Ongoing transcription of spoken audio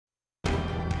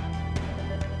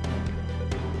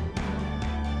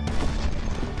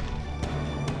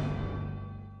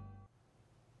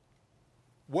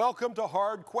Welcome to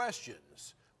Hard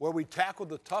Questions, where we tackle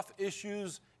the tough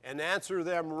issues and answer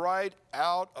them right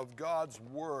out of God's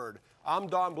Word. I'm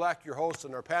Don Black, your host,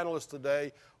 and our panelists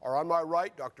today are on my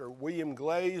right, Dr. William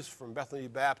Glaze from Bethany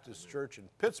Baptist Church in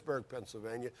Pittsburgh,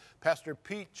 Pennsylvania, Pastor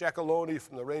Pete Ciaccoloni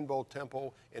from the Rainbow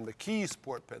Temple in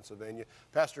McKeesport, Pennsylvania,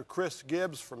 Pastor Chris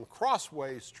Gibbs from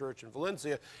Crossways Church in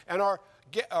Valencia, and our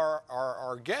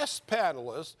guest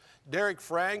panelist, Derek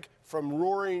Frank from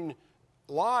Roaring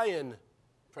Lion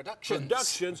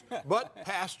Productions, but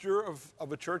pastor of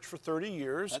a church for 30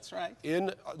 years. That's right.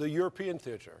 In the European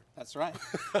theater. That's right.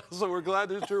 So we're glad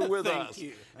that you're with us. Thank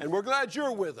you. And we're glad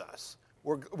you're with us.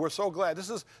 We're so glad. This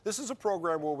is a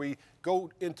program where we go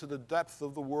into the depth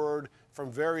of the Word from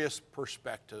various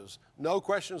perspectives. No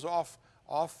questions off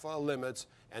limits,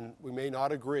 and we may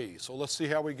not agree. So let's see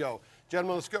how we go.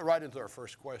 Gentlemen, let's get right into our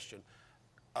first question.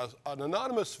 An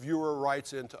anonymous viewer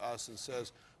writes into us and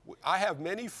says, I have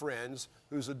many friends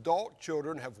whose adult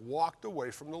children have walked away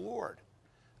from the Lord.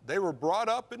 They were brought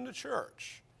up in the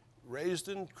church, raised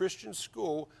in Christian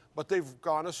school, but they've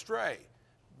gone astray.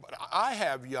 But I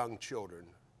have young children,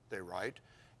 they write.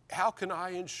 How can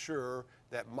I ensure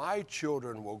that my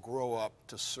children will grow up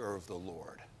to serve the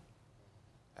Lord?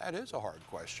 That is a hard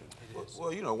question.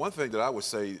 Well, you know, one thing that I would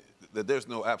say that there's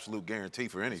no absolute guarantee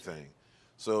for anything.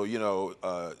 So, you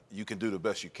know, you can do the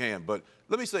best you can. But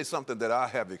let me say something that I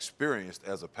have experienced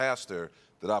as a pastor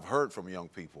that I've heard from young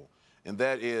people. And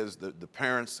that is the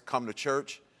parents come to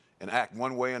church and act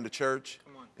one way in the church,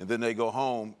 and then they go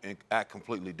home and act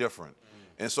completely different.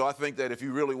 And so I think that if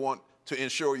you really want to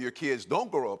ensure your kids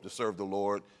don't grow up to serve the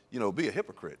Lord, you know, be a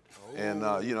hypocrite. And,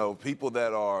 you know, people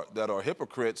that are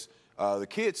hypocrites, the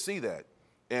kids see that.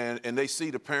 And they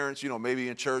see the parents, you know, maybe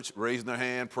in church raising their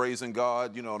hand, praising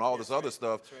God, you know, and all this other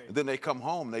stuff. Right. And then they come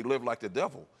home and they live like the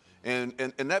devil. And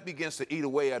that begins to eat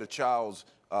away at a child's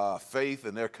faith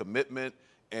and their commitment.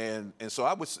 And so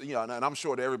I would, you know, and I'm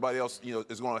sure that everybody else, you know,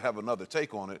 is going to have another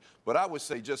take on it. But I would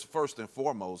say just first and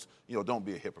foremost, you know, don't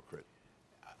be a hypocrite.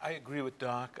 I agree with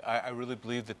Doc. I really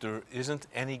believe that there isn't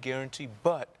any guarantee.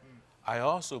 But I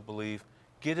also believe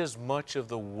get as much of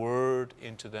the Word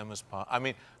into them as possible. I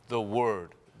mean, the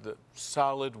Word. The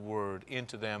solid Word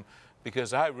into them,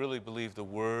 because I really believe the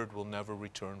Word will never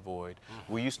return void.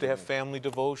 We used to have family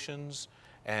devotions,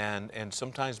 and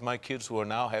sometimes my kids who are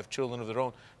now have children of their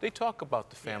own, they talk about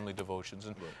the family devotions.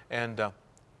 And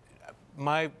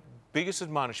my biggest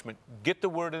admonishment, get the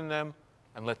Word in them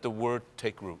and let the Word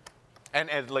take root.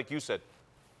 And like you said,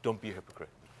 don't be a hypocrite.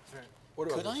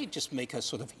 Could I just make a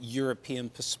sort of European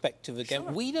perspective again?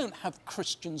 Sure. We don't have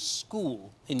Christian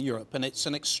school in Europe, and it's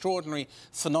an extraordinary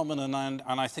phenomenon,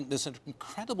 and I think there's an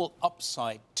incredible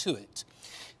upside to it.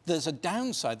 There's a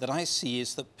downside that I see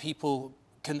is that people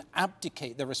can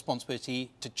abdicate their responsibility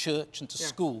to church and to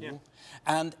school,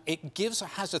 and it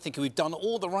has a thinking we've done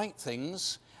all the right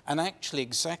things, and actually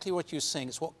exactly what you're saying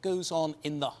is what goes on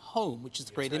in the home, which is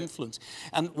the great influence.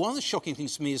 And one of the shocking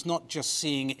things to me is not just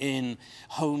seeing in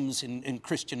homes, in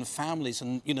Christian families,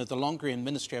 and, you know, the longer in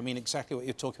ministry, I mean, exactly what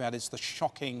you're talking about is the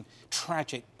shocking,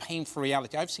 tragic, painful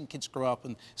reality. I've seen kids grow up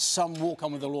and some walk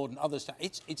on with the Lord and others don't.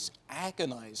 It's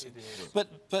agonizing.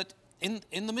 But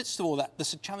in the midst of all that,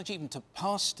 there's a challenge even to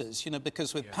pastors, you know,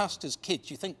 because with pastors'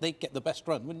 kids, you think they'd get the best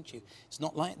run, wouldn't you? It's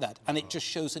not like that. And it just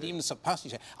shows that even as a pastor,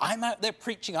 you say, I'm out there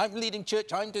preaching, I'm leading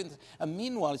church, I'm doing this. And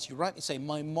meanwhile, as you rightly say,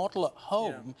 my model at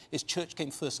home is church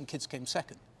came first and kids came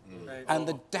second. Right. And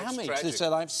the damage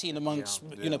that I've seen amongst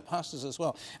you know, pastors as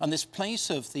well. And this place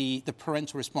of the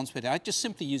parental responsibility, I just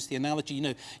simply use the analogy, you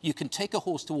know, you can take a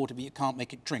horse to water, but you can't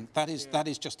make it drink. That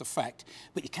is just a fact.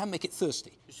 But you can make it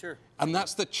thirsty. Sure. And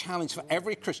that's the challenge for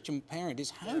every Christian parent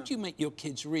is how do you make your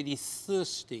kids really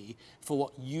thirsty for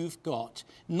what you've got,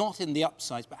 not in the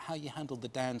upsides, but how you handle the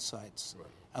downsides. Right.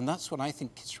 And that's what I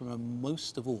think kids remember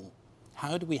most of all.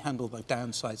 How do we handle the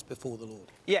downsides before the Lord?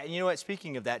 Yeah, and you know what,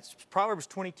 speaking of that, Proverbs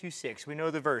 22:6, we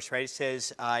know the verse, right? It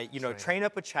says, you know, train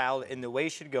up a child in the way he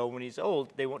should go. When he's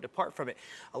old, they won't depart from it.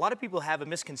 A lot of people have a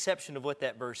misconception of what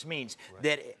that verse means. Right.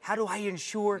 That, how do I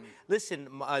ensure, listen,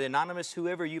 anonymous,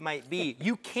 whoever you might be,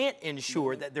 you can't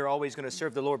ensure that they're always going to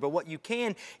serve the Lord. But what you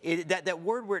can, that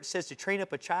word where it says to train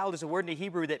up a child is a word in the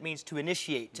Hebrew that means to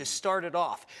initiate, to start it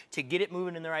off, to get it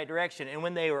moving in the right direction. And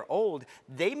when they are old,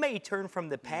 they may turn from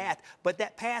the path, but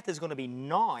that path is going to be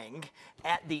gnawing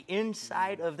at the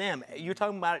inside of them. You're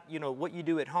talking about, you know, what you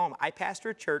do at home. I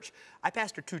pastor a church. I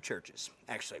pastor two churches,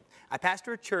 actually. I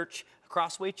pastor a church,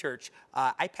 Crossway Church.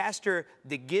 I pastor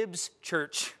the Gibbs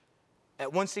Church at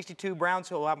 162 Browns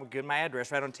Hill. I'm giving my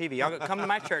address right on TV. Y'all come to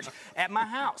my church at my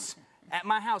house. At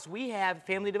my house, we have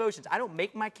family devotions. I don't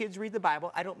make my kids read the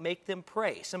Bible. I don't make them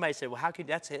pray. Somebody said, well, how could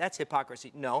that's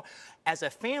hypocrisy? No. As a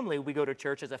family, we go to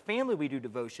church. As a family, we do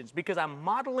devotions because I'm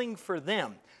modeling for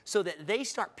them so that they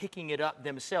start picking it up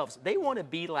themselves. They want to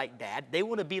be like Dad. They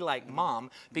want to be like Mom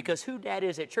because who Dad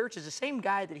is at church is the same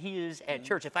guy that he is at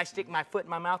church. If I stick my foot in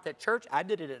my mouth at church, I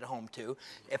did it at home too.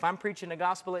 If I'm preaching the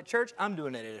gospel at church, I'm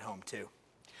doing it at home too.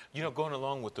 You know, going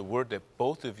along with the word that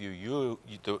both of you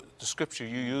the scripture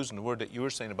you use and the word that you were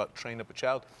saying about train up a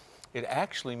child, it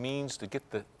actually means to get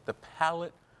the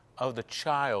palate of the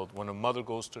child when a mother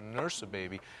goes to nurse a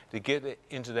baby, to get it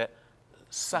into that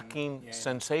sucking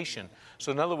sensation.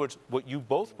 So in other words, what you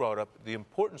both brought up, the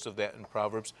importance of that in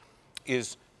Proverbs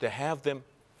is to have them,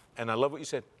 and I love what you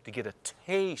said, to get a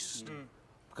taste.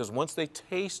 Because once they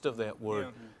taste of that word,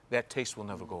 that taste will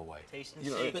never go away. Taste and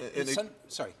You know, see.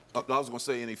 Sorry. I was going to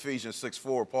say in Ephesians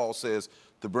 6:4, Paul says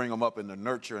to bring them up in the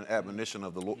nurture and admonition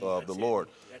of the Lord.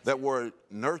 That word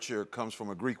nurture comes from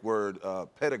a Greek word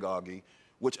pedagogy,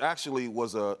 which actually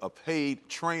was a paid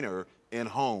trainer in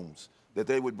homes. That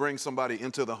they would bring somebody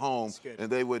into the home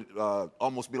and they would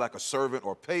almost be like a servant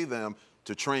or pay them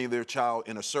to train their child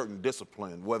in a certain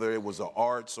discipline, whether it was the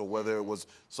arts or whether it was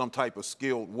some type of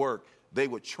skilled work. They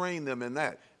would train them in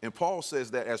that. And Paul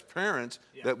says that as parents,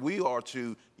 that we are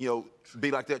to,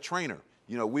 be like that trainer.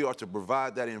 We are to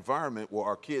provide that environment where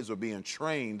our kids are being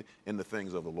trained in the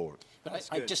things of the Lord. But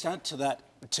I just add to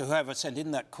that, to whoever sent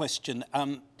in that question,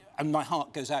 and my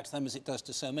heart goes out to them as it does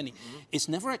to so many. It's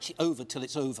never actually over till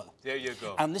it's over. There you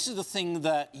go. And this is the thing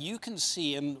that you can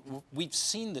see, and we've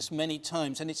seen this many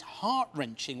times, and it's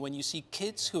heart-wrenching when you see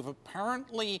kids who have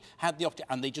apparently had the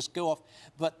opportunity, and they just go off.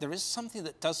 But there is something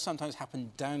that does sometimes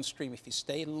happen downstream. If you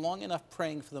stay long enough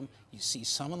praying for them, you see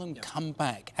some of them come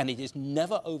back, and it is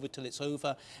never over till it's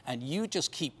over. And you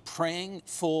just keep praying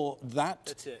for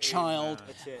that child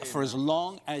for as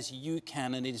long as you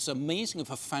can. And it is amazing if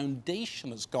a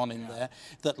foundation has gone in there,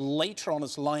 that later on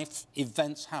as life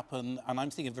events happen, and I'm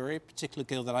thinking of a very particular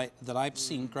girl that I've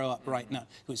seen grow up right now,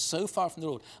 who is so far from the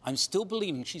Lord, I'm still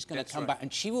believing she's going to come back,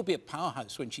 and she will be a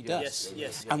powerhouse when she does.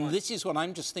 Yes. And this is what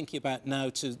I'm just thinking about now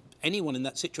to anyone in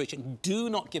that situation. Do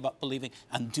not give up believing,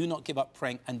 and do not give up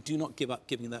praying, and do not give up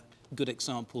giving that good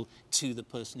example to the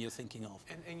person you're thinking of.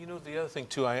 And the other thing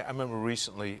too, I remember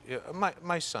recently,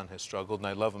 my son has struggled, and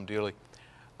I love him dearly.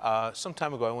 Some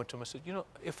time ago, I went to him and said,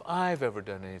 if I've ever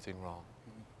done anything wrong,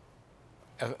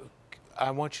 I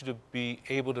want you to be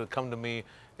able to come to me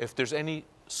if there's any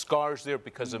scars there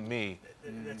because of me.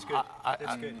 That's good.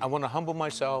 That's good. I want to humble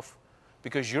myself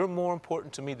because you're more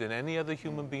important to me than any other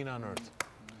human being on earth.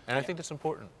 And I think that's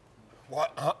important. Well,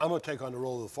 I'm going to take on the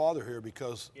role of the father here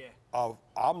because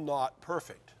I'm not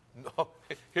perfect. No,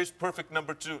 here's perfect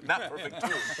number 2, not perfect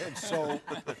 2. And so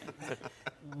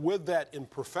with that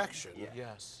imperfection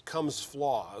comes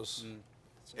flaws.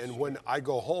 And when I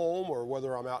go home or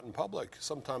whether I'm out in public,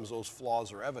 sometimes those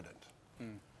flaws are evident.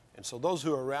 And so those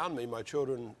who are around me, my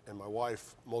children and my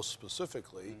wife most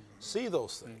specifically, see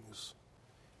those things.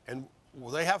 And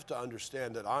they have to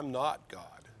understand that I'm not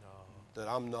God, that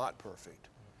I'm not perfect.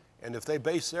 And if they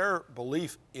base their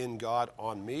belief in God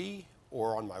on me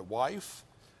or on my wife,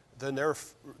 then their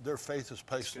faith is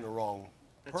placed in the wrong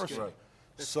person.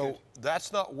 So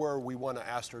that's not where we want to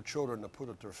ask our children to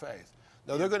put their faith.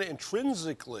 Now, they're going to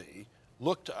intrinsically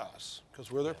look to us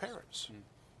because we're their parents.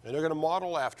 And they're going to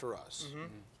model after us,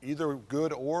 either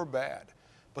good or bad.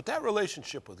 But that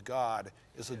relationship with God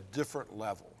is a different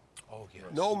level. Oh, yes.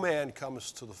 No man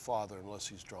comes to the Father unless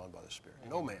he's drawn by the Spirit.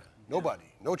 No man, nobody,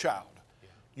 no child.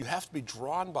 You have to be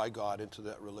drawn by God into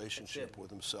that relationship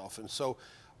with himself. And so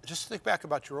just think back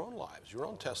about your own lives, your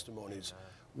own testimonies.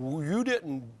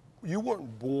 You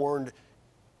weren't born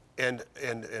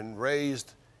and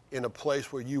raised in a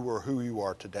place where you were who you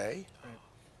are today.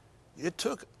 It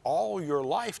took all your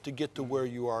life to get to where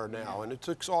you are now, and it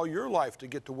took all your life to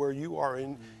get to where you are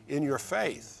in your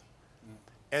faith.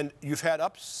 And you've had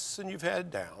ups and you've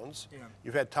had downs.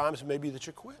 You've had times maybe that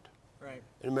you quit. Right.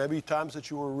 And maybe times that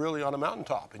you were really on a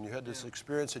mountaintop and you had this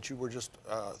experience that you were just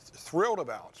thrilled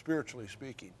about, spiritually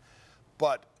speaking.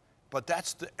 But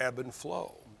that's the ebb and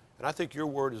flow. And I think your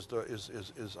word is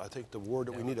I think the word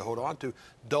that we need to hold on to.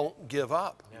 Don't give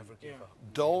up. Never give up.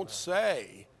 Don't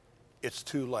say it's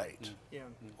too late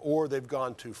or they've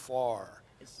gone too far.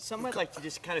 Something I'd like to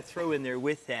just kind of throw in there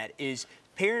with that is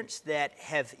parents that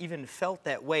have even felt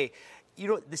that way,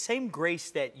 the same grace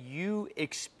that you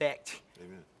expect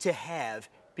to have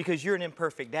because you're an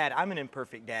imperfect dad, I'm an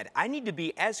imperfect dad. I need to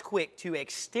be as quick to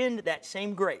extend that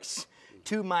same grace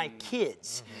to my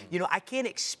kids. You know, I can't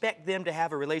expect them to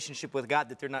have a relationship with God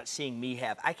that they're not seeing me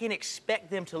have. I can't expect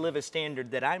them to live a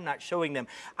standard that I'm not showing them.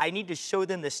 I need to show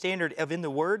them the standard of in the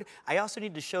Word. I also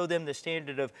need to show them the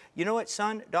standard of, you know what,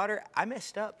 son, daughter, I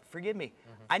messed up. Forgive me.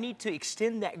 I need to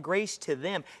extend that grace to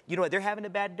them. You know what, they're having a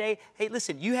bad day. Hey,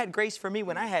 listen, you had grace for me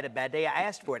when I had a bad day. I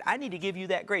asked for it. I need to give you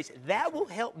that grace. That will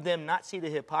help them not see the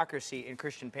hypocrisy in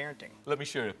Christian parenting. Let me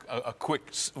share a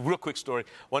real quick story.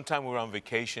 One time we were on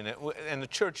vacation, and the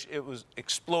church, it was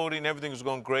exploding. Everything was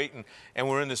going great, and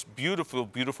we're in this beautiful,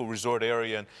 beautiful resort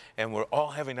area, and we're all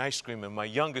having ice cream, and my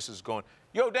youngest is going,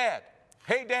 yo, Dad,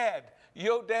 hey, Dad,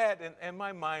 yo, Dad, and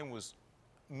my mind was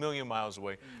a million miles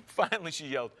away. Finally, she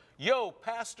yelled, yo,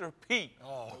 Pastor Pete.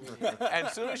 Oh. And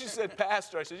as soon as she said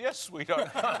pastor, I said, yes, sweetheart.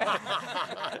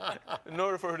 In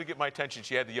order for her to get my attention,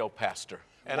 she had to yell pastor.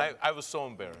 And I was so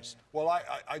embarrassed. Well,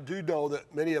 I do know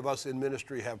that many of us in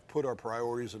ministry have put our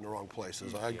priorities in the wrong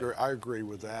places. I agree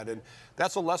with that. And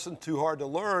that's a lesson too hard to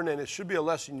learn, and it should be a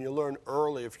lesson you learn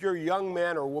early. If you're a young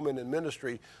man or woman in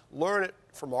ministry, learn it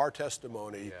from our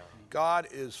testimony. Yeah. God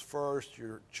is first,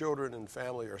 your children and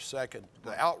family are second.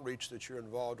 The outreach that you're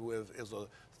involved with is a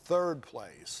third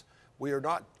place.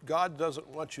 God doesn't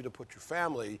want you to put your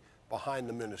family behind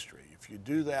the ministry. If you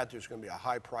do that, there's going to be a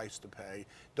high price to pay.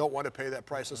 Don't want to pay that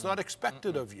price. It's not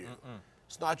expected of you.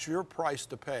 It's not your price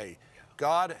to pay.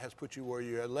 God has put you where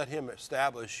you are. Let him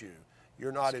establish you.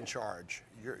 You're not in charge.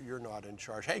 You're not in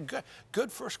charge. Hey,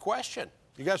 good first question.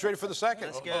 You guys ready for the second?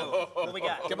 Let's go. What do we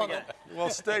got? Come on. Well,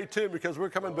 stay tuned because we're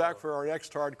coming back for our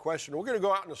next hard question. We're going to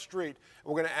go out in the street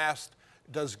and we're going to ask,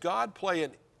 does God play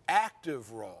an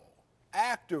active role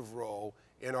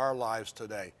in our lives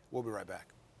today? We'll be right back.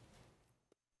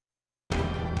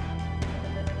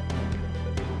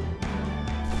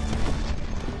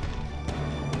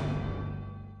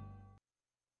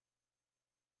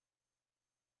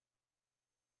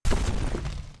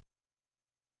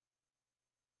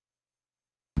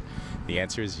 The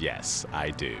answer is yes, I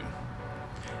do.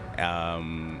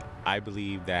 I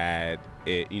believe that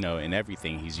in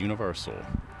everything, he's universal,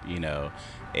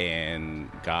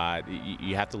 and God,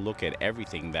 you have to look at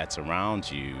everything that's around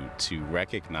you to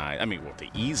recognize, to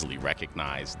easily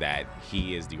recognize that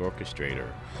he is the orchestrator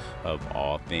of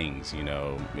all things.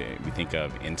 We think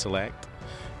of intellect,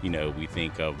 we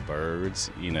think of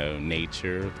birds,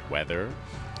 nature, weather,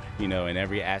 in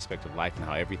every aspect of life and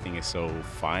how everything is so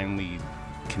finely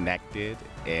connected,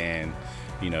 and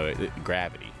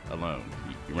gravity alone,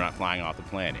 you're not flying off the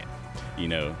planet,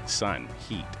 sun,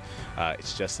 heat,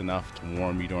 it's just enough to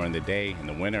warm you during the day. In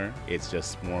the winter, it's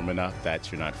just warm enough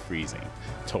that you're not freezing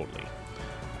totally.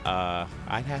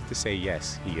 I'd have to say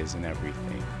yes, he is in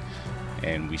everything,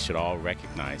 and we should all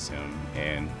recognize him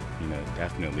and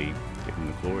definitely give him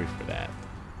the glory for that.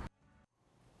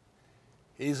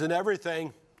 He's in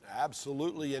everything,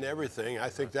 absolutely in everything. I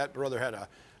think that brother had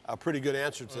a pretty good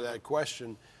answer to that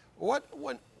question.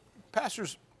 When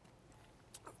pastors,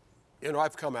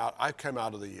 I've come out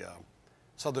of the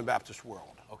Southern Baptist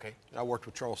world. Okay. I worked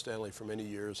with Charles Stanley for many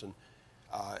years, and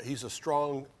he's a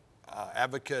strong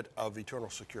advocate of eternal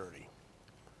security,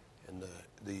 and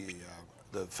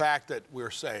the fact that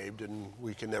we're saved and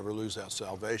we can never lose that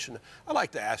salvation. I'd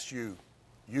like to ask you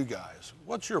guys,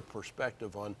 what's your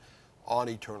perspective on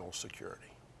eternal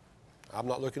security? I'm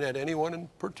not looking at anyone in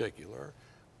particular.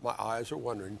 My eyes are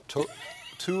wandering to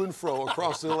and fro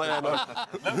across the land.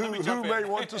 Who may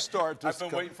want to start this? I've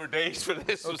been waiting for days for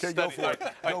this. Okay, go for it.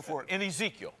 Go for it. In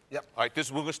Ezekiel. Yep. All right,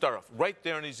 we're going to start off right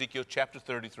there in Ezekiel chapter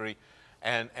 33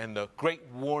 and the great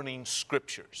warning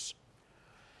scriptures.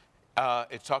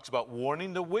 It talks about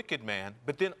warning the wicked man,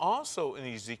 but then also in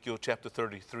Ezekiel chapter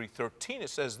 33:13, it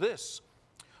says this: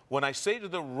 when I say to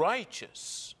the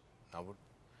righteous,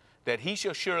 that he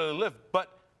shall surely live,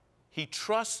 but he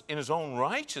trusts in his own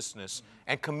righteousness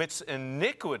and commits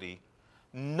iniquity,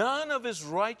 none of his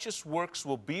righteous works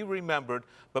will be remembered,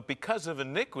 but because of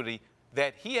iniquity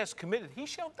that he has committed, he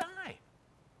shall die.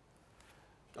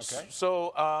 Okay.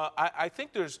 So I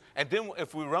think there's, and then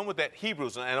if we run with that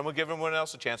Hebrews, and I'm going to give everyone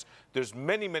else a chance, there's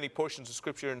many, many portions of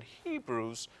Scripture in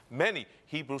Hebrews,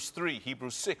 Hebrews 3,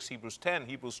 Hebrews 6, Hebrews 10,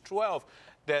 Hebrews 12,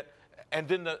 and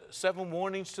then the 7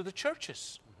 warnings to the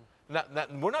churches.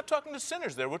 We're not talking to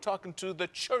sinners there. We're talking to the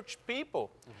church people.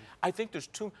 I think there's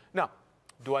two. Now,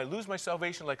 do I lose my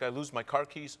salvation like I lose my car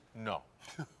keys? No.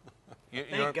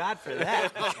 Thank God for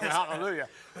that. Hallelujah.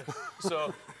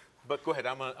 So, but go ahead.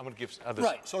 I'm going to give others.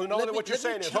 Right. So what you're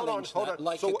saying is, hold on.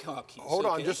 Like so, a car keys. Hold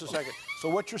on just a second. So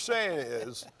what you're saying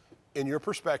is, in your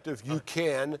perspective, you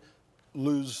can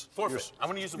lose. Forfeit. I'm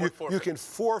going to use the word forfeit. You can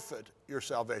forfeit your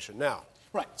salvation. Now,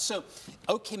 Right, so,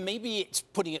 okay, maybe it's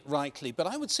putting it rightly, but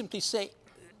I would simply say,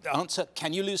 answer,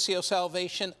 can you lose your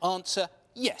salvation? Answer,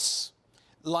 yes.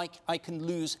 Like I can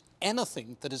lose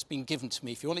anything that has been given to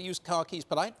me. If you want to use car keys,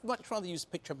 but I'd much rather use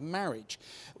the picture of marriage.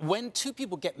 When two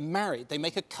people get married, they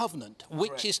make a covenant,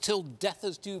 which is till death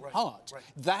us do part.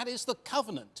 That is the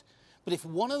covenant. But if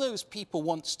one of those people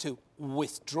wants to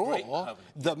withdraw,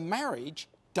 the marriage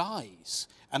dies.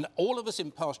 And all of us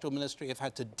in pastoral ministry have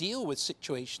had to deal with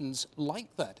situations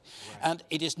like that. And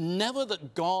it is never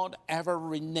that God ever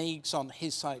reneges on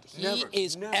his side. He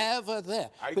is ever there.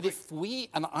 But if we,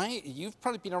 and you've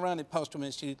probably been around in pastoral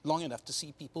ministry long enough to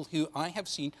see people who I have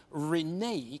seen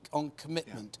renege on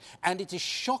commitment. And it is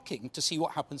shocking to see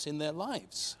what happens in their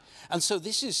lives. And so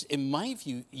this is, in my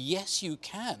view, yes, you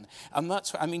can. And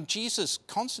that's, I mean, Jesus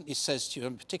constantly says to you,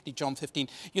 and particularly John 15,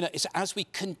 you know, it's as we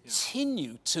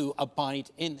continue to abide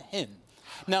in him.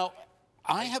 Now,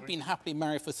 I have been happily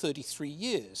married for 33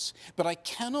 years, but I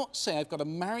cannot say I've got a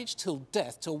marriage till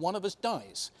death, till one of us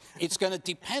dies. It's going to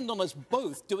depend on us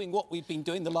both doing what we've been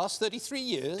doing the last 33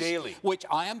 years. Daily. Which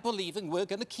I am believing we're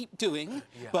going to keep doing,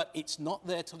 but it's not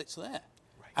there till it's there.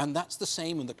 And that's the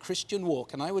same in the Christian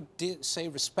walk. And I would say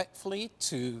respectfully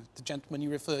to the gentleman you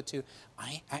referred to,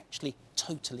 I actually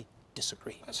totally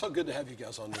disagree. That's so good to have you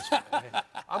guys on this one.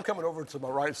 I'm coming over to my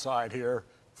right side here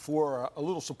for a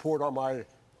little support on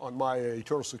my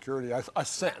eternal security. I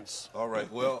sense. All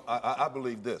right. Well, I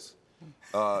believe this.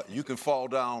 You can fall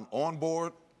down on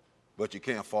board, but you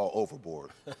can't fall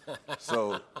overboard.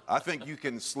 So I think you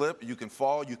can slip, you can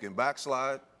fall, you can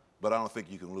backslide, but I don't think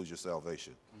you can lose your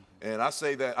salvation. And I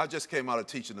say that I just came out of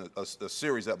teaching a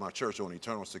series at my church on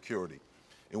eternal security.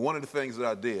 And one of the things that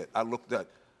I did, I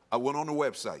went on the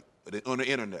website, on the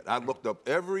internet. I looked up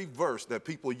every verse that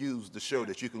people use to show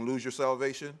that you can lose your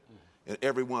salvation, and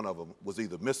every one of them was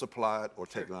either misapplied or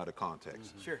taken out of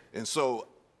context. And so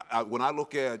when I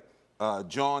look at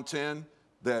John 10,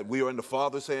 that we are in the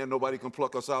Father's hand, nobody can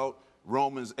pluck us out.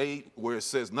 Romans 8, where it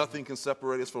says nothing can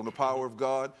separate us from the power of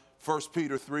God. 1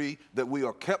 Peter 3, that we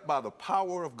are kept by the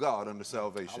power of God unto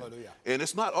salvation. Hallelujah. And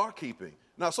it's not our keeping.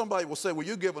 Now, somebody will say, well,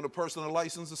 you're giving a person a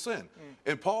license to sin.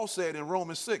 And Paul said in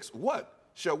Romans 6, what?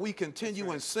 Shall we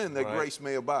continue in sin that grace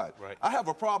may abide? I have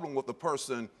a problem with the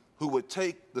person who would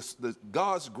take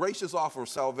God's gracious offer of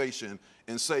salvation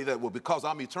and say that, well, because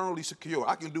I'm eternally secure,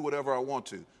 I can do whatever I want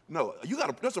to. No,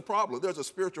 there's a problem. There's a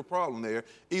spiritual problem there.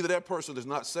 Either that person is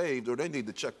not saved or they need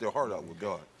to check their heart out with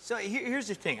God. So here's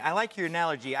the thing. I like your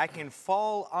analogy. I can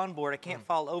fall on board. I can't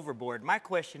fall overboard. My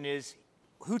question is,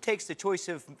 who takes the choice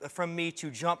from me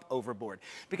to jump overboard?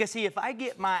 Because, see, if I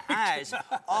get my eyes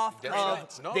off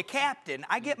of the captain,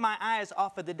 I get my eyes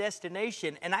off of the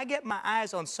destination, and I get my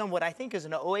eyes on somewhat I think is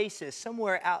an oasis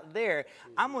somewhere out there,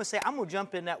 I'm going to say, I'm going to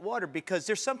jump in that water because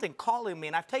there's something calling me,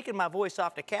 and I've taken my voice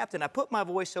off the captain, I put my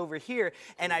voice over here,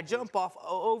 and I jump off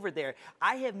over there.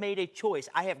 I have made a choice.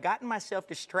 I have gotten myself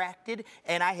distracted,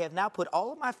 and I have now put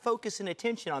all of my focus and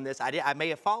attention on this. I may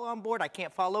have fallen on board, I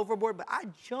can't fall overboard, but I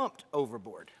jumped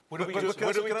overboard. What do we do?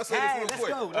 Can I say this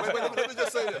real quick? Wait, let me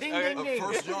just say this. Ding, ding, ding.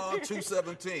 1 John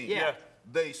 2:17.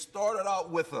 They started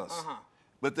out with us,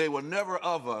 but they were never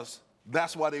of us.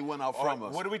 That's why they went out from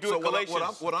us. What do we do with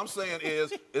Galatians? What I'm saying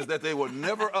is that they were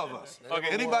never of us.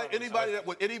 Anybody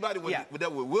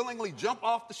that would willingly jump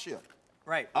off the ship.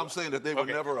 Right. I'm saying that they were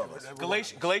never of us.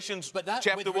 Galatians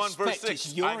chapter 1, verse 6.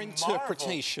 It's your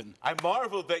interpretation. I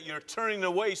marvel that you're turning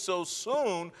away so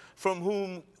soon from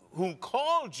whom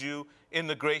called you in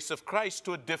the grace of Christ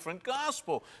to a different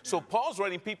gospel. So Paul's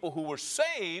writing people who were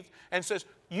saved and says,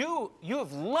 you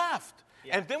have left.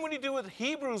 And then when you do with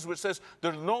Hebrews, which says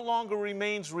there no longer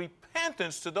remains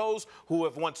repentance to those who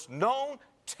have once known,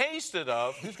 tasted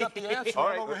of. He's got the answer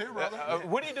right over here, brother.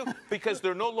 What do you do? Because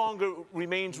there no longer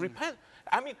remains repentance.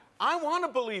 I mean, I want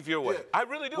to believe your way. I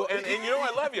really do. Well, and you know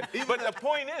I love you. But the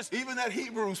point is... Even that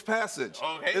Hebrews passage,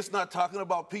 it's not talking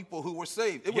about people who were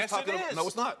saved. It is. No,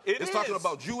 it's not. It's talking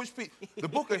about Jewish people. The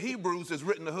book of Hebrews is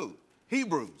written to who?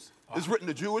 Hebrews. It's written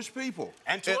to Jewish people.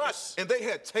 And to us. And they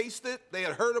had tasted, they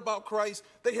had heard about Christ,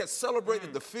 they had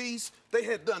celebrated the feast, they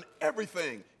had done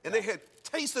everything, and they had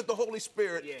tasted the Holy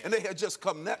Spirit, and they had just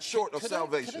come that short of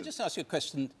salvation. Could I just ask you a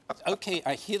question? Okay,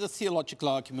 I hear the theological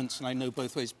arguments, and I know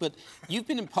both ways, but you've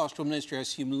been in pastoral ministry, I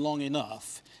assume, long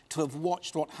enough to have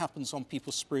watched what happens on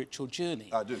people's spiritual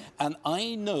journey. I do. And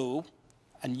I know,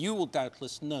 And you will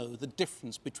doubtless know the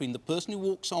difference between the person who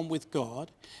walks on with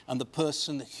God and the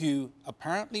person who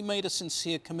apparently made a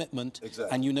sincere commitment.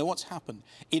 Exactly. And you know what's happened.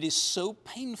 It is so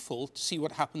painful to see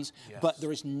what happens, but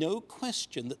there is no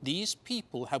question that these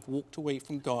people have walked away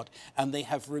from God and they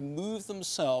have removed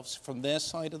themselves from their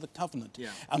side of the covenant. Yeah.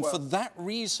 And for that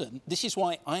reason, this is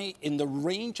why in the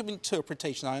range of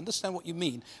interpretation, I understand what you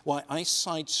mean, why I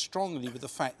side strongly with the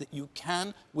fact that you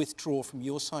can withdraw from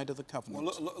your side of the covenant.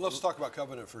 Well, let's talk about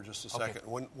covenant for just a second.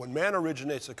 When man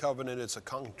originates a covenant, it's a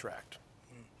contract.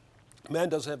 Man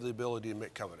doesn't have the ability to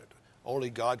make covenant. Only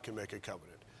God can make a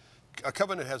covenant. A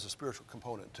covenant has a spiritual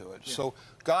component to it. Yeah. So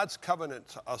God's covenant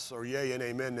to us are yea and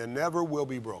amen and never will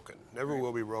be broken. Never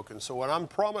will be broken. So when I'm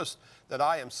promised that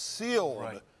I am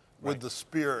sealed with the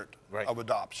spirit of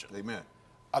adoption. Amen.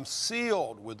 I'm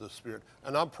sealed with the Spirit,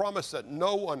 and I'm promised that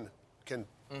no one can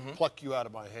pluck you out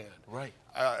of my hand. Right.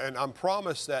 And I'm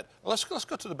promised that, let's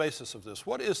go to the basis of this.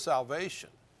 What is salvation?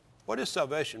 What is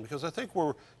salvation? Because I think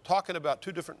we're talking about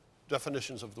two different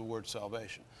definitions of the word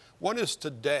salvation. One is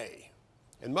today,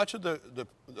 and much of the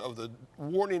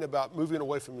warning about moving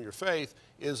away from your faith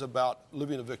is about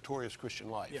living a victorious Christian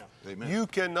life. Yeah. Amen. You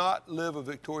cannot live a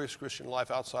victorious Christian life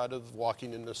outside of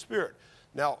walking in the Spirit.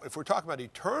 Now, if we're talking about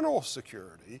eternal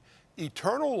security,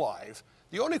 eternal life,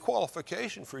 the only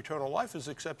qualification for eternal life is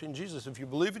accepting Jesus. If you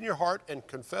believe in your heart and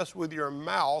confess with your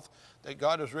mouth that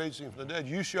God is raising him from the dead,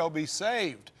 you shall be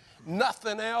saved.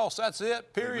 Nothing else. That's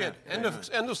it. Period. End of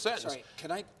sentence. Sorry,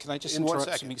 can I just In 1 interrupt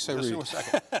second. something so Just rude? in 1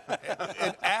 second.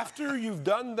 And after you've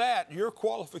done that, your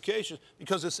qualifications,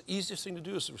 because it's the easiest thing to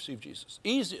do is to receive Jesus.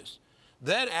 Easiest.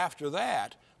 Then after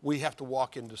that, we have to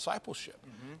walk in discipleship.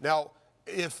 Now,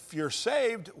 if you're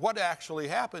saved, what actually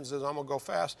happens is, I'm going to go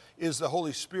fast, is the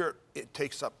Holy Spirit, it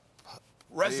takes up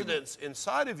residence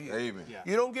inside of you. Amen. Yeah.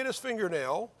 You don't get his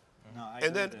fingernail. No, I And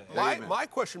agree then with that. my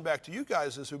question back to you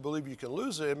guys is, who believe you can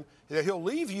lose him, that he'll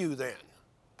leave you then,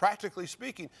 practically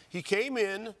speaking. He came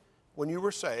in when you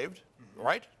were saved,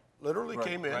 right? Literally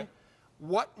came in. Right.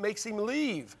 What makes him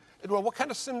leave? Well, what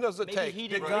kind of sin does it Maybe take? he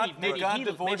Did didn't God, leave. Maybe did God he-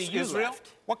 divorce maybe you Israel? left.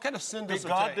 What kind of sin does Did it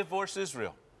God take? divorce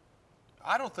Israel?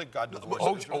 I don't think God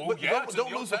divorced Israel. But yeah, it's in don't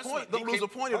the lose Old the point. Testament. Don't lose the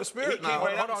point of the Spirit He now. came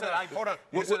right out Hold and on. said, Hold on.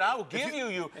 He said, I will give you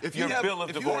your bill of If you have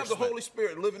the divorcement. Holy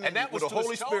Spirit living in And you, that will was the to his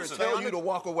Holy Spirit chosen. tell you to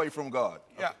walk away from God?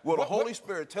 Yeah. Will the What- Holy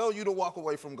Spirit tell you to walk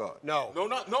away from God? No.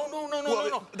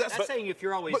 No. That's saying if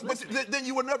you're always But listening. then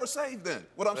you were never saved then.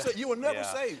 What I'm saying, you were never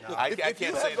Yeah. saved. No. I If can't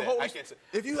you say have the that. Holy- I can't say-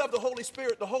 If you have the Holy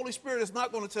Spirit is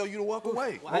not going to tell you to walk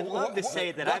away. Well, I'd love to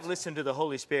say that I've listened to the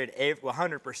Holy Spirit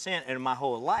 100% in my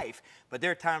whole life, but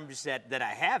there are times that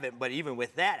I haven't. But even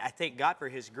with that, I thank God for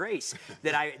His grace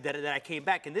that I came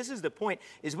back. And this is the point: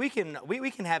 is we can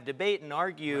have debate and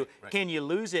argue, can you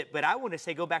lose it? But I want to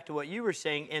say, go back to what you were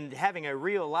saying, and having a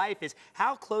real life is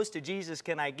how close to Jesus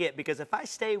can I get? Because if I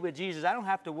stay with Jesus, I don't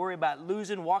have to worry about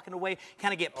losing, walking away,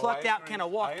 kind of get plucked out, kind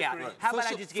of walk out. How about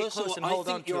I just get close and hold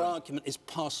on I think to your Him? argument is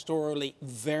pastorally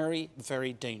very,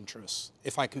 very dangerous,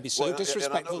 if I can be so Well, and I know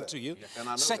disrespectful that. to you. Yeah. And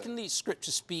I know Secondly,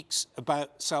 Scripture speaks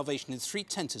about salvation in three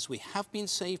tenses. We have been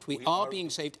saved, we are being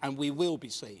saved, and we will be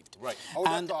saved. Right.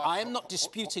 And I am not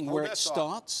disputing where it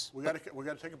starts. We got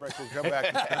to take a break. We'll come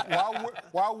back.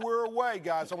 while we're away,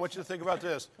 guys, I want you to think about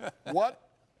this. What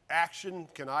action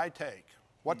can I take?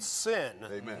 What sin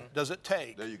Amen. does it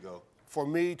take There you go. for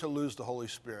me to lose the Holy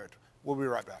Spirit? We'll be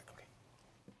right back.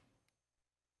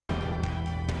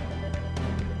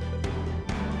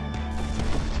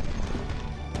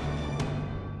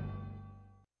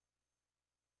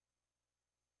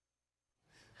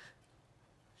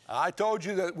 I told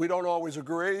you that we don't always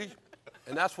agree,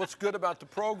 and that's what's good about the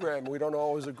program. We don't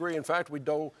always agree. In fact, we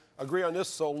don't agree on this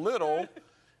so little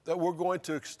that we're going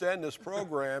to extend this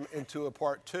program into a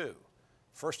part 2.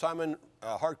 First time in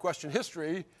hard question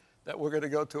history that we're going to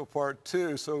go to a part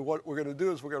 2. So what we're going to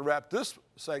do is we're going to wrap this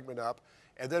segment up,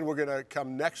 and then we're going to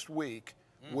come next week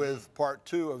with part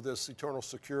 2 of this eternal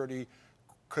security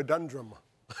conundrum.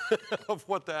 Of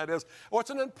what that is. Well, it's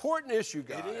an important issue,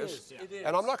 guys. It is.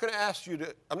 And I'm not going to ask you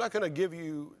to, I'm not going to give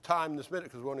you time this minute,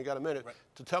 because we've only got a minute,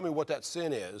 to tell me what that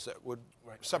sin is that would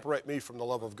separate me from the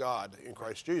love of God in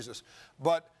Christ Jesus.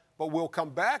 But we'll come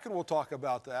back and we'll talk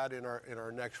about that in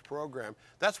our next program.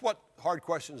 That's what Hard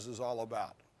Questions is all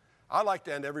about. I like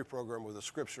to end every program with a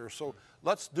scripture, so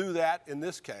let's do that in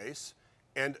this case.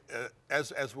 And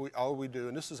as we do,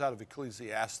 and this is out of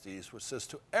Ecclesiastes, which says,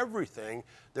 to everything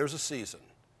there's a season,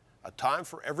 a time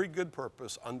for every good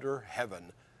purpose under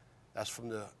heaven. That's from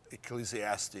the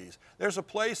Ecclesiastes. There's a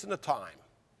place and a time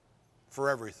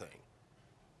for everything.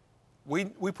 We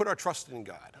put our trust in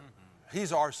God. Mm-hmm.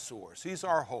 He's our source. He's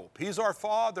our hope. He's our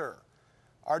Father,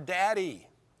 our Daddy.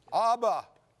 Abba,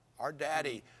 our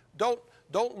daddy.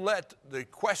 Don't let the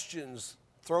questions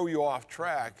throw you off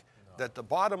track. That the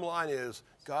bottom line is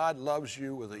God loves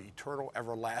you with an eternal,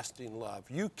 everlasting love.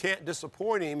 You can't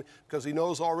disappoint him because he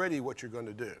knows already what you're going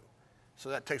to do. So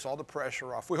that takes all the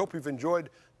pressure off. We hope you've enjoyed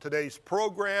today's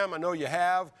program. I know you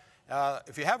have.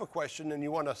 If you have a question and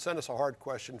you want to send us a hard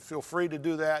question, feel free to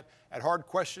do that at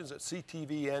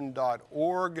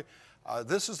hardquestions@ctvn.org.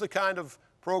 This is the kind of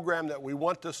program that we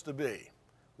want this to be,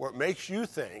 where it makes you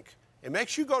think. It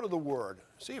makes you go to the Word.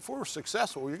 See, if we're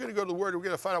successful, you're going to go to the Word, we're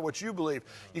going to find out what you believe.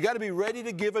 You got to be ready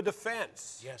to give a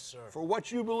defense for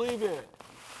what you believe in.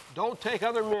 Don't take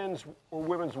other men's or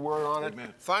women's word on it.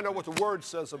 Amen. Find out what the Word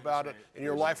says about it, and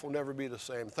your life will never be the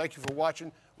same. Thank you for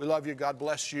watching. We love you. God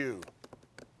bless you.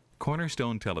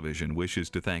 Cornerstone Television wishes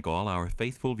to thank all our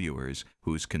faithful viewers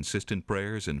whose consistent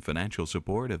prayers and financial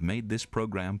support have made this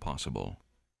program possible.